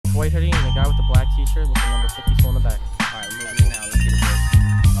white hoodie and the guy with the black t-shirt with the number 52 on the back. Alright, we're moving in now.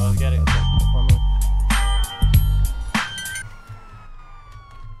 Let's get it, bro. Oh, let's get it.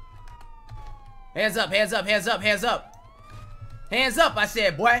 Hands up, hands up, hands up, hands up. Hands up, I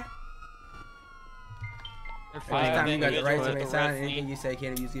said, boy. Anytime you got the right to sign anything you say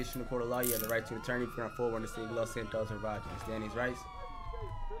can't use this in the court of law, you have the right to an attorney if you're on forward to see Los Santos or Rogers. Understand these rights?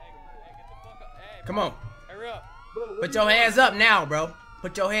 Come on. Hurry up. Put your hands up now, bro.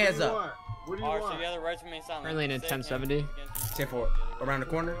 Put your hands up. What do you Alright, want? so you have the right to remain silent. Currently in 1070. 10-4. Around the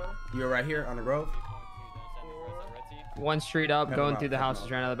corner. You're right here on the Grove. One street up, going through the houses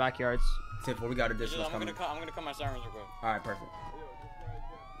right out of the backyards. 10-4. We got additional I'm coming. gonna cut my sirens real quick. Alright, perfect.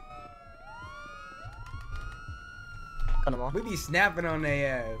 Cut them off. We be snapping on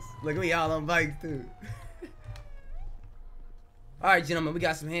their ass. Look, we all on bikes too. Alright, gentlemen, we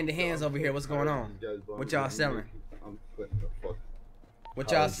got some hand-to-hands over here. What's going on? What y'all selling? What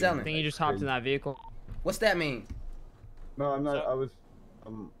y'all I selling? think you just hopped in that vehicle. What's that mean? No, I'm not. I was.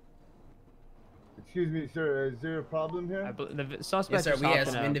 Excuse me, sir. Is there a problem here? The suspect Yes, sir. just We hopped had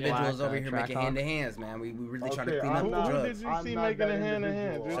in some a individuals black, over here track making hawk. hand-to-hands, man. We really trying to Okay, clean up I'm the not- drugs. Who did you see making a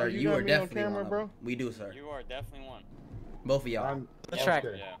hand-to-hand, dude? Sir, You you got are me on definitely camera, one of bro? them. We do, sir. You are definitely one. Both of y'all. Let's track.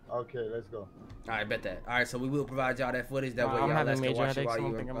 Okay. Yeah. Okay, let's go. Alright, bet that. Alright, so we will provide y'all that footage. That way I'm y'all having let's go major watch it headaches. I while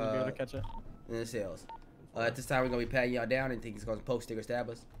don't you think I'm gonna be able to catch it. in the cells. At this time, we're gonna be patting y'all down and think it's gonna poke, sticker, stab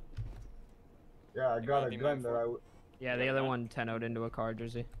us. Yeah, I got a gun that I. Yeah, the other one 10-0'd into a car,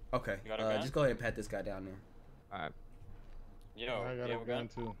 Jersey. Okay. You got a gun? Just go ahead and pat this guy down there. Alright. Yo, I got you a have gun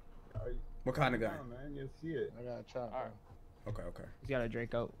too. What kind of gun? Oh, man, you'll see it. I got a chop. Alright. Okay. He's got a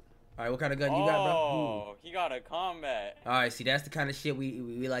Draco. Alright, what kind of gun you got, bro? Oh, he got a combat. Alright, see, that's the kind of shit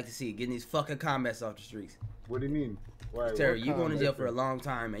we like to see. Getting these fucking combats off the streets. What do you mean? Why, Terry, what you going to jail combat? for a long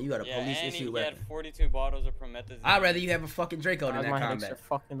time, man. You got a Yeah, police and issue he weapon. had 42 bottles of promethazine. I'd rather you have a fucking Draco than Guys, that my headaches combat. are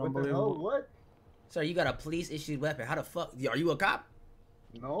fucking What the hell? unbelievable. What? Sir, you got a police issued weapon. How the fuck? Are you a cop?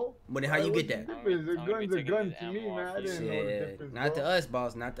 No. But then how you What's get the that? difference? A I'm gonna be gun's a taking gun his to me, ammo man. off I you. didn't know the Shit. difference, Not to bro. us,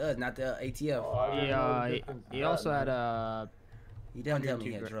 boss. Not to us. Not to ATF. Oh, I didn't know the difference He in also that, had man. He didn't tell me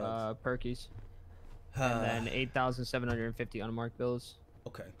he had drugs. Perkies. And then 8,750 unmarked bills.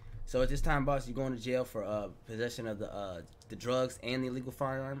 Okay. So at this time, boss, you're going to jail for possession of the drugs and the illegal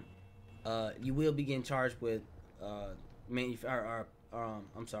firearm. You will be getting charged with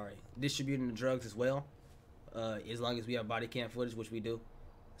distributing the drugs as well. As long as we have body cam footage, which we do.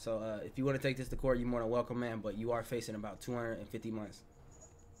 So if you want to take this to court, you're more than welcome, man. But you are facing about 250 months.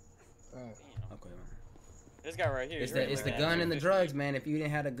 Damn. Okay, man. This guy right here. It's the gun and the drugs, man. If you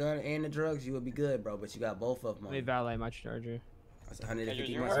didn't have the gun and the drugs, you would be good, bro. But you got both of them. Let me valet my charger. That's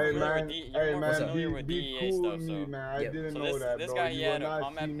 150 You're months. more Hey familiar man, with D- hey you're more man, familiar be, with be DEA cool stuff, with me, so. man. I Yep. didn't So know that, this bro. guy, You he will had a not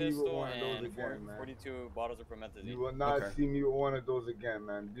combat see me with pistol one of those and again, man. 42 bottles of promethazine. You will not Okay. see me with one of those again,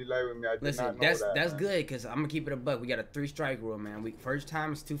 man. Be like with me. I did Listen, not know that. that's man. good because I'm gonna keep it a buck. We got a 3-strike rule, man. First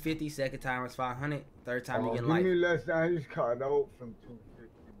time is 250, second time is 500, third time you Oh, get give life. me less than I just caught out from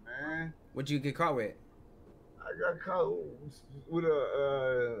 250, man. What'd you get caught with? I got caught with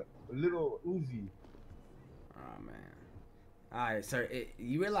a little Uzi. Oh man. All right, sir.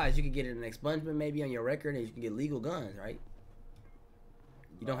 You realize you could get an expungement maybe on your record, and you can get legal guns, right?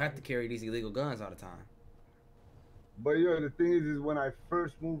 You don't have to carry these illegal guns all the time. But yo, the thing is when I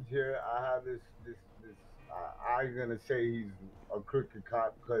first moved here, I have this. I'm gonna say he's a crooked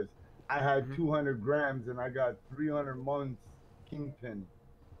cop because I had 200 grams and I got 300 months kingpin.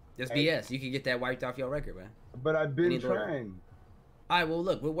 That's BS. You can get that wiped off your record, man. But I've been Any lawyer. trying. All right, well,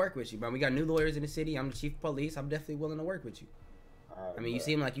 look, we'll work with you, man. We got new lawyers in the city. I'm the chief of police. I'm definitely willing to work with you. I mean, you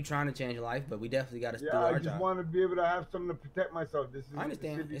seem like you're trying to change your life, but we definitely got to do Yeah, I our just job. want to be able to have something to protect myself. This is I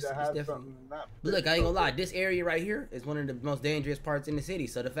understand. a city It's that has definitely. something to not But look, protect I ain't gonna lie. myself. This area right here is one of the most dangerous parts in the city.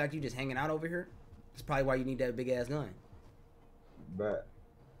 So the fact you just hanging out over here, that's probably why you need that big ass gun But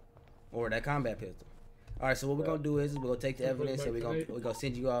or that combat pistol. All right, so what we're gonna do is we're gonna take the evidence and we're gonna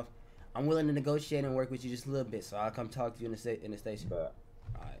send you off. I'm willing to negotiate and work with you just a little bit, so I'll come talk to you in the station. but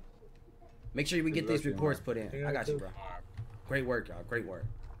All right. Make sure we get these reports put in. I got you, bro. Great work, y'all. Great work.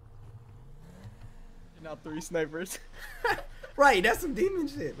 Now 3 snipers. Right, that's some demon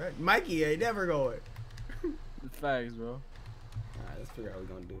shit, right? Mikey ain't never going. Facts, bro. All right, let's figure out what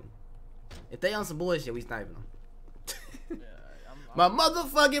we're gonna do. If they on some bullshit, we sniping them. Yeah, My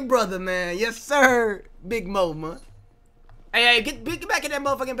motherfucking brother, man. Yes, sir. Big Mo, man. Hey, get back in that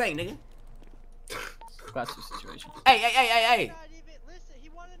motherfucking bank, nigga. That's the situation. Hey. Listen, he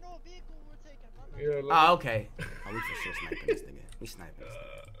wanted to know what vehicle we're taking. Oh, okay. Oh, we for sure sniping this nigga. We sniping this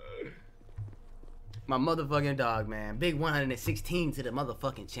nigga. My motherfucking dog, man. Big 116 to the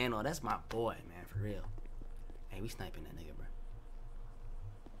motherfucking channel. That's my boy, man, for real. Hey, we sniping that nigga, bro.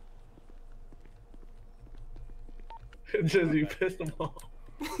 Just you pissed him off.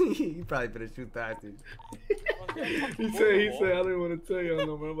 You probably better shoot the hostage. He said, I didn't want to tell you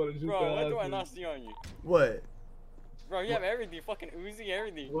no man, I'm about to shoot Bro, the what do I hostage. not see on you? What? Bro, you have everything. Fucking Uzi,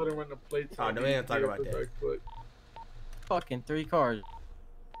 everything. Let him run the plates. Oh, no, we ain't talking about that. Fucking 3 cars.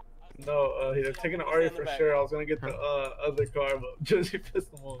 No, they're taking the Aria for sure. I was gonna get the other car, but just you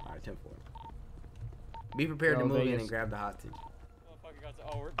pissed them off. Alright, 10-4. Be prepared to Yo, move in Vegas. and grab the hostage.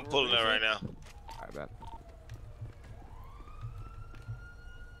 I'm pulling it right now. Alright, bet.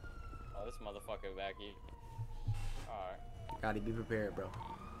 Oh, this motherfucker back here. Alright. Gotta be prepared, bro.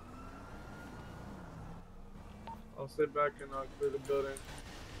 I'll sit back and clear the building.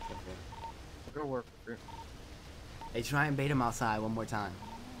 Go work. Hey, try and bait him outside one more time.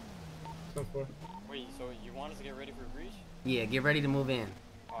 Wait, so you want us to get ready for breach? Yeah, get ready to move in.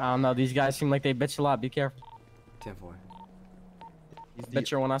 I don't know. These guys seem like they bitch a lot. Be careful. 10-4. Bet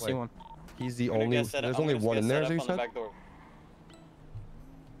you when I see one. He's the only. There's only one in there, as you said.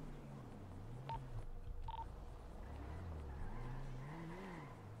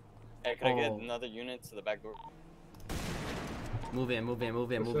 Hey, can I get another unit to the back door? Move in.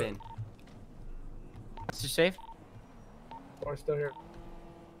 Is it safe? Or still here.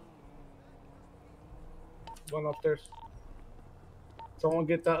 One upstairs. Someone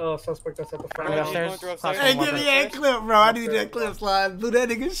get that suspect that's at the front. Hey, give me that clip, bro. I need that clip, slide. Blew that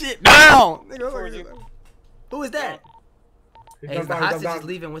nigga shit down. Who is that? Hey, the hostage is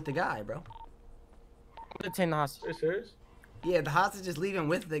leaving with the guy, bro. Detain the hostage. Are you serious? Yeah, the hostage is leaving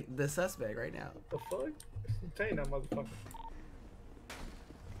with the suspect right now. The fuck? Detain that motherfucker.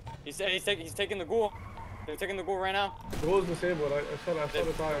 He's taking the ghoul. They're taking the ghoul right now. The ghoul's disabled. I saw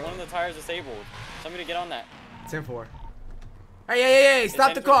the tire. One of the tires disabled. Somebody get on that. 10-4. Hey,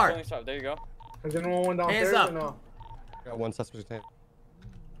 stop the car. There you go. Has anyone went downstairs? Hands up. Or no? Got one suspect detained.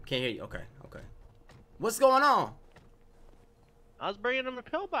 Can't hear you. Okay. What's going on? I was bringing him a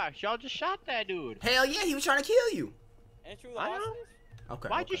pillbox. Y'all just shot that dude. Hell yeah, he was trying to kill you. Ain't you the I know. hostage? Okay.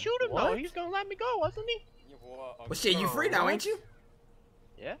 Why'd you shoot him though? He's gonna let me go, wasn't he? Yeah, Well, shit, you free now, ain't you?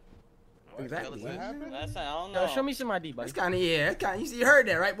 Yeah. Exactly. That's I don't Yo, know. show me some ID, buddy. It's kind of, you heard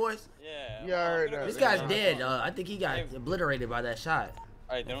that, right, boys? Yeah. Yeah, I heard that. This guy's dead. I think he got obliterated by that shot.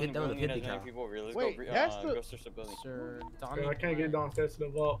 Alright, they don't That was a need as 50 many cal. people. Really, let's Wait, go. that's the- Go search the building. Sir, Yeah, I can't get downstairs to the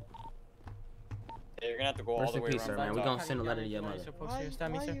vault. Yeah, you're gonna have to go all Rest the in way peace, around. sir, man. We're gonna send a letter to your mother. Why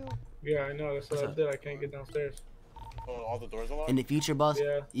you? Yeah, I know. That's what I did. I can't get downstairs. Oh, all the doors are locked? In the future, boss,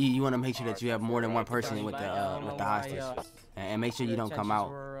 Yeah. you want to make sure that you have more than one person with the hostage, and make sure you don't come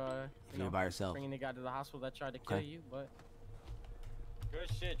out if you're by yourself. Bringing the guy to the hospital that tried to kill you, but Good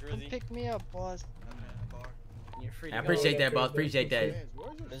shit, Come Drizzy. pick me up, boss. you're free to I go. appreciate that, boss. Appreciate that.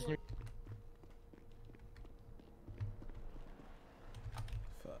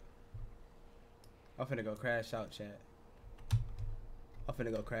 Fuck. I'm finna go crash out, chat. I'm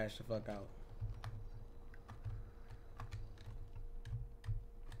finna go crash the fuck out.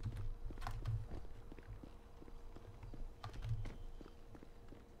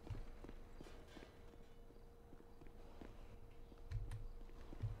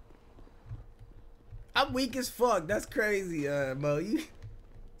 I'm weak as fuck. That's crazy, Mo. You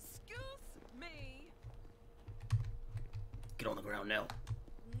get on the ground now.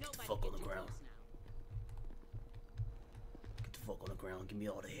 Get the fuck on the ground. Get the fuck on the ground. Give me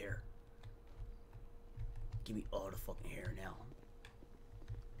all the hair. Give me all the fucking hair now.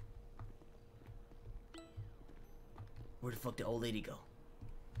 Where the fuck did old lady go?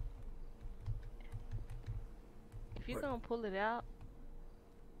 If you're gonna pull it out,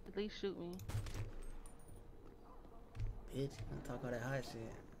 at least shoot me. Bitch, don't talk all that hot shit.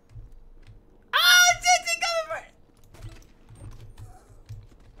 Oh shit, she coming for it!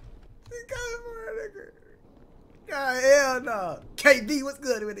 She coming for it, nigga. God, hell no. KB, what's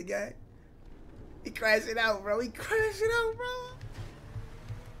good with it, gang? He crashing out, bro. He crashing out, bro.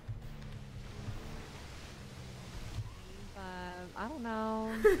 I don't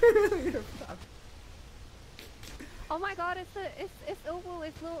know. Oh my God, it's Uwu,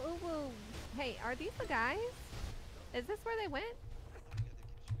 it's little Uwu. Hey, are these the guys? Is this where they went?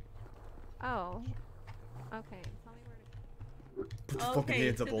 Oh. Okay. Tell me where to Put your fucking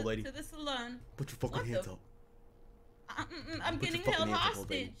hands up, old lady. To the salon. Put your fucking hands up. I'm Put getting your fucking held hands up, old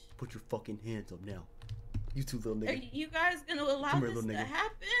lady. hostage. Put your fucking hands up now. You two little Are nigga. you guys gonna allow Come here, this little to nigga.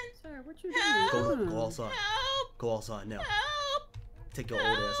 happen? Sir, what you Help! Go outside. Help! Go outside now. Help! Take your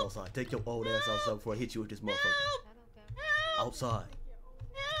old ass outside. Take your old ass outside before I hit you with this motherfucker. Outside.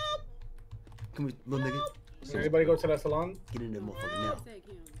 Help! Come here, little nigga. Anybody go to that salon? Get in that motherfucker now.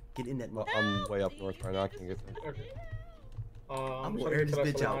 Get in that motherfucker. I'm way up north right now. I can't get there. Okay. I'm I'm gonna trying air to this get to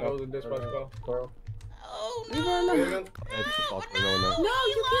bitch that salon. out. That was a dispatch call. Oh Leave her alone. No,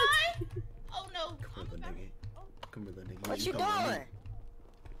 you can't. Oh no. Come here, little nigga. Come here, little nigga. What you come with me.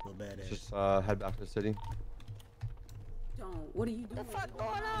 doing? Little badass. Just head back to the city. Don't. What are you doing? The fuck going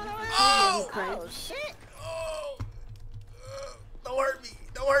on over here? Oh! Oh shit! Oh! Don't hurt me.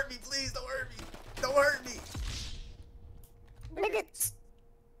 Don't hurt me, please. Don't hurt me. Don't hurt me. Nigga.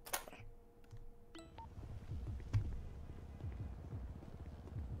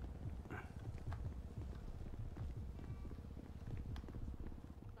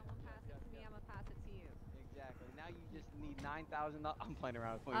 Exactly. Now you just need $9,000. I'm playing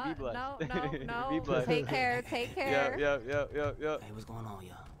around with you. Be blessed. No. Be blessed. Take care. Take care. Yep. Hey, what's going on,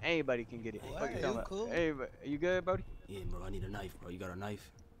 y'all? Anybody can get it. Hey, Fuck you cool. Hey, you good, buddy? Yeah, bro. I need a knife, bro. You got a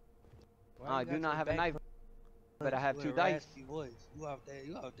knife? I do not have a knife, but I have 2 dice. You out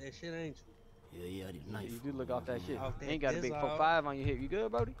that shit, ain't you? Yeah, I need a knife. You do look off that shit. Off that Ain't got a big Dizzle. 4.5 on your hip. You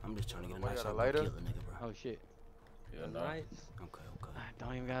good, buddy? I'm just trying to get a Somebody knife got so a I can lighter? kill a nigga, bro. Oh shit. Yeah, no. Right. Okay. I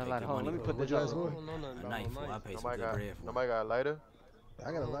don't even got a Hey, light. good Hold on, let money, me bro. put this What you on. guys I don't know nothing A about knife, no fool. I knife. pay some Nobody good got, bread for. nobody got a lighter?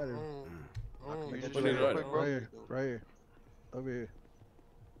 I got a lighter. You get just you need real a quick, lighter. bro. Right here. Over here.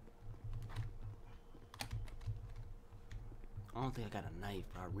 I don't think I got a knife,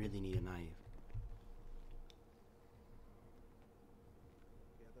 bro. I really need a knife.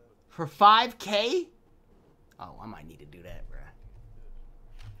 For 5K? Oh, I might need to do that, bro.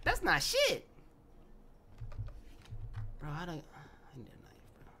 That's not shit. Bro, I need a knife,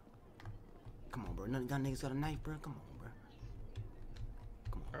 bro. Come on, bro. None of y'all niggas got a knife, bro. Come on, bro.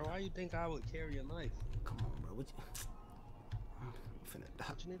 Come on, Bro, bro. why you think I would carry a knife? Come on, bro. What you... I'm finna die.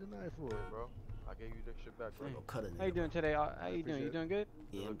 What you need a knife for? Bro, I gave you that shit back, bro. I'm gonna cut a nigga, How you doing bro. today? How you doing? You doing good?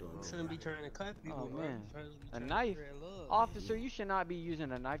 Yeah, I'm doing You good. shouldn't be trying to cut people, Oh bro. man, You should be a trying to knife? spread love. Officer, you should not be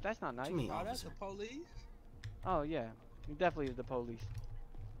using a knife. That's not nice. What you mean, Oh, that's officer? the police. Oh yeah, you definitely is the police.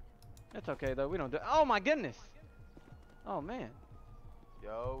 That's okay though. We don't do. Oh my goodness. Oh man,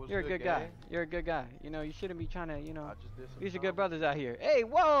 Yo, what's you're a good, good guy. gang? You're a good guy. You know, you shouldn't be trying to. You know, I just did some these are time. good brothers out here. Hey,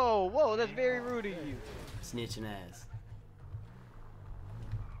 whoa, that's very rude of you. Snitching ass.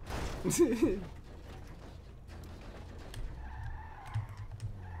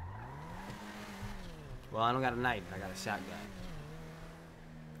 Well, I don't got a knife, but I got a shotgun.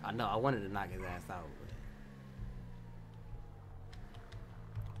 I know, I wanted to knock his ass out. But...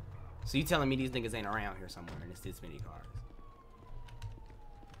 So you telling me these niggas ain't around here somewhere and it's this many cars?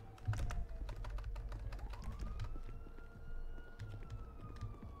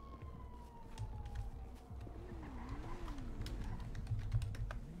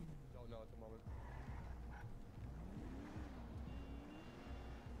 Don't know at the moment.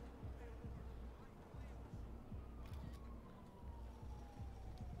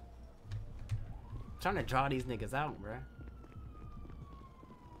 Trying to draw these niggas out, bruh.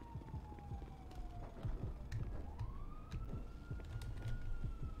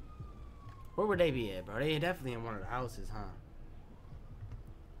 Where would they be at, bro? They definitely in one of the houses, huh?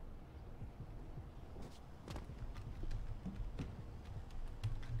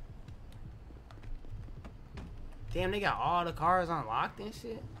 Damn, they got all the cars unlocked and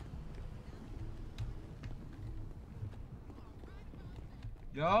shit?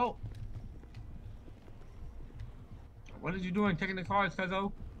 Yo. What are you doing? Taking the cars,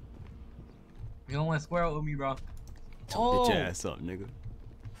 cuzzo? You don't want to square up with me, bro. Bitch ass up, nigga.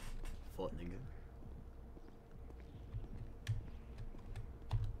 Fuck, nigga.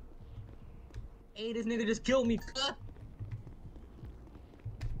 Hey, this nigga just killed me, cuz.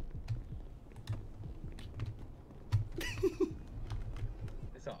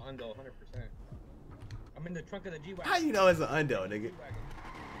 It's an undo, 100%. I'm in the trunk of the G-Wagon. How you know it's an undo, nigga?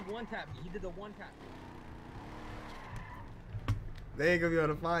 He one-tapped me. He did the one-tap. They ain't gonna be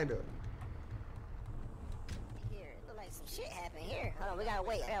able to find her. Here, look like some shit happened here. Hold on, we gotta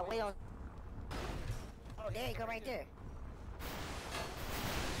wait. I gotta wait on. Oh, there you go, right there.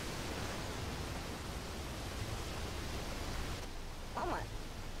 Oh my.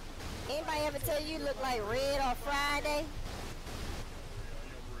 Anybody ever tell you look like Red on Friday?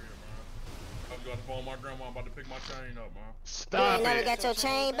 I got the phone. My grandma about to pick my chain up, man. You ain't never got your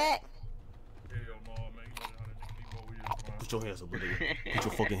chain back? Hell no, man. You know how that nigga people is, man. Put your hands up, little nigga. Put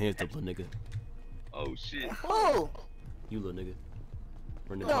your fucking hands up, little nigga. Oh shit. Who? You little nigga.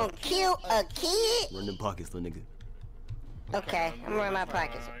 Run You them gonna pockets. kill a kid? Run them pockets, little nigga. Okay, I'm running my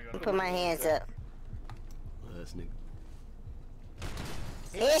pockets. Put my hands up. Little ass nigga.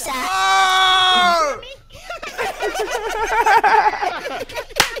 Headshot. Oh!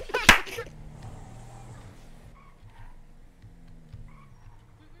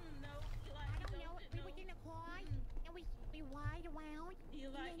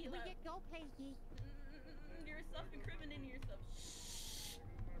 You're self-incriminating yourself.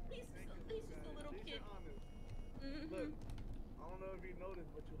 He's just a little kid. Look, I don't know if you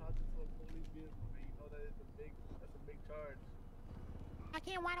noticed, but you hopped into a police vehicle, man. You know that's a big charge. I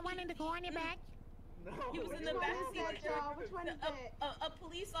can't want one in the car in the back. No. He was in the back seat. Which one is that? A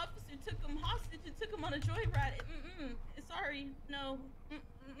police officer took him hostage and took him on a joyride. Sorry, no.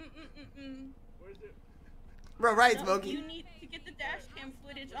 Where's it? Bro, right, No, Smokey. you need to get the dash cam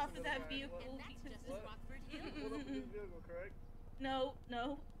footage off of that vehicle. Correct? No.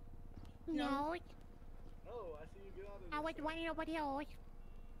 No. No, I see you get out of I was running over the house.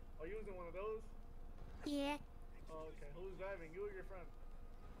 Are you using one of those? Yeah. Oh, okay. Who's driving? You or your friend?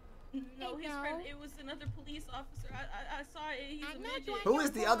 No, his friend. It was another police officer. I saw it. He's a midget. Who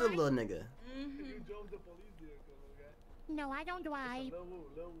is the other little nigga? You drove the police vehicle, okay? No, I don't drive. Lil Wu,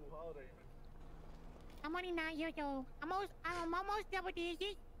 how old are you, man? I'm only 9 years old. I'm almost double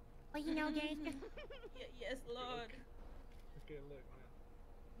digits. But you know, gangster. Yes, Lord. Okay, look, man.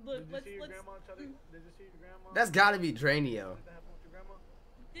 Look, Did you see your grandma try to? Did you see your grandma? That's gotta be Drainio. Did that happen with your grandma?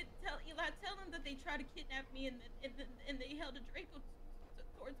 Did tell Eli, tell them that they tried to kidnap me and they held a Draco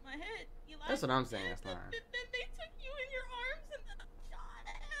towards my head. Eli, That's what I'm saying. That's not. Then they took you in your arms and then I shot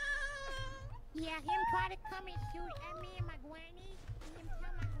him. Yeah, him try to come and shoot at me and my granny. Him tell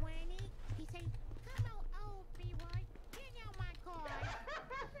my granny. He say, "Come on, old B-boy, get out my car."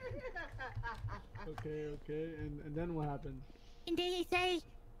 Okay. And then what happened? And then he say,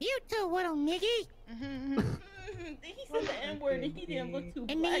 "You too, little nigga." He said the N-word and he didn't look too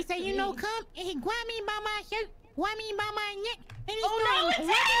black. And then he say, to "You me. know, come," and he grab me by my shirt, grab me by my neck, and he Oh, started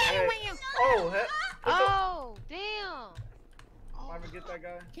no, running Hey. around. Oh, damn. Marvin, get that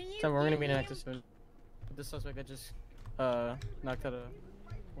guy. So we're gonna be in active soon. The suspect I just knocked out a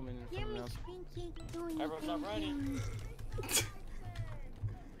woman and someone else. Everyone's not running.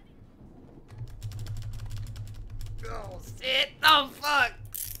 Oh shit! Oh fuck!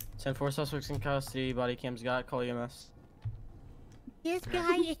 10-4 suspects in custody. Body cams got. Call EMS. This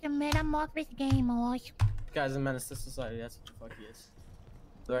guy is a metamorphosis gamer. Guy's a menace to society. That's what the fuck he is.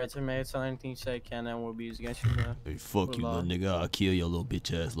 The rights are made. So anything you say can and will be used against you. Hey, fuck you, little nigga. I'll kill your little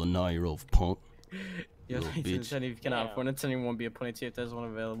bitch ass little 9-year-old punk. Your Little license bitch. and if you cannot afford it, anyone won't be appointed to you if there's one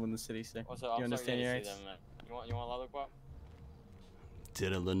available in the city, sir. What's up? You I'm understand your sorry rights? to see them, man. You want lollipop? Tell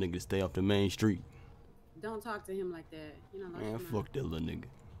that little nigga to stay off the main street. Don't talk to him like that. You know, Man, fuck that little nigga.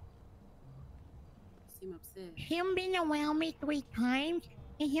 Seem upset. Him been around me 3 times,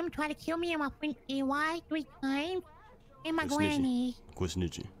 and him try to kill me and my friend EY 3 times, and my Quit granny. Quit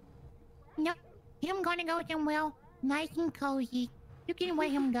snitching. No, him gonna go somewhere nice and cozy. You can let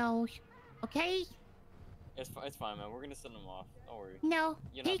him go, okay? It's fine, man. We're gonna send them off. Don't worry. No,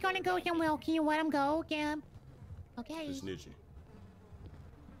 You're not he's gonna go somewhere. Can you let him go again? Okay. Quit snitching.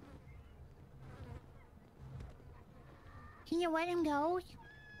 Can you let him go?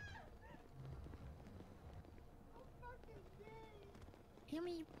 Give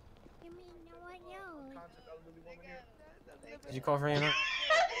me no one knows. Did you call for EMS?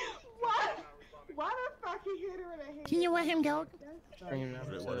 What? Why the fuck he hit her in the head? Can you let him go? Bring him down Why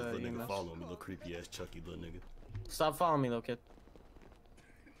to this little nigga EMS. follow me, little creepy ass Chucky little nigga? Stop following me, little kid.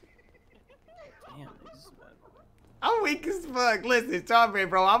 Damn, this is bad. I'm weak as fuck. Listen, Strawberry,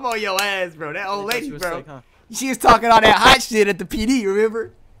 bro, I'm on your ass, bro. That old I thought lady, she was bro. sick, huh? She was talking all that hot shit at the PD,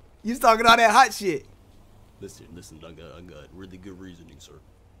 remember? You was talking all that hot shit. Listen, I got really good reasoning, sir.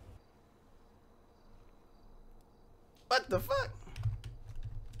 What the fuck?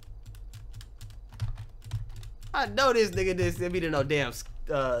 I know this nigga didn't send me to no damn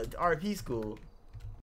RP school.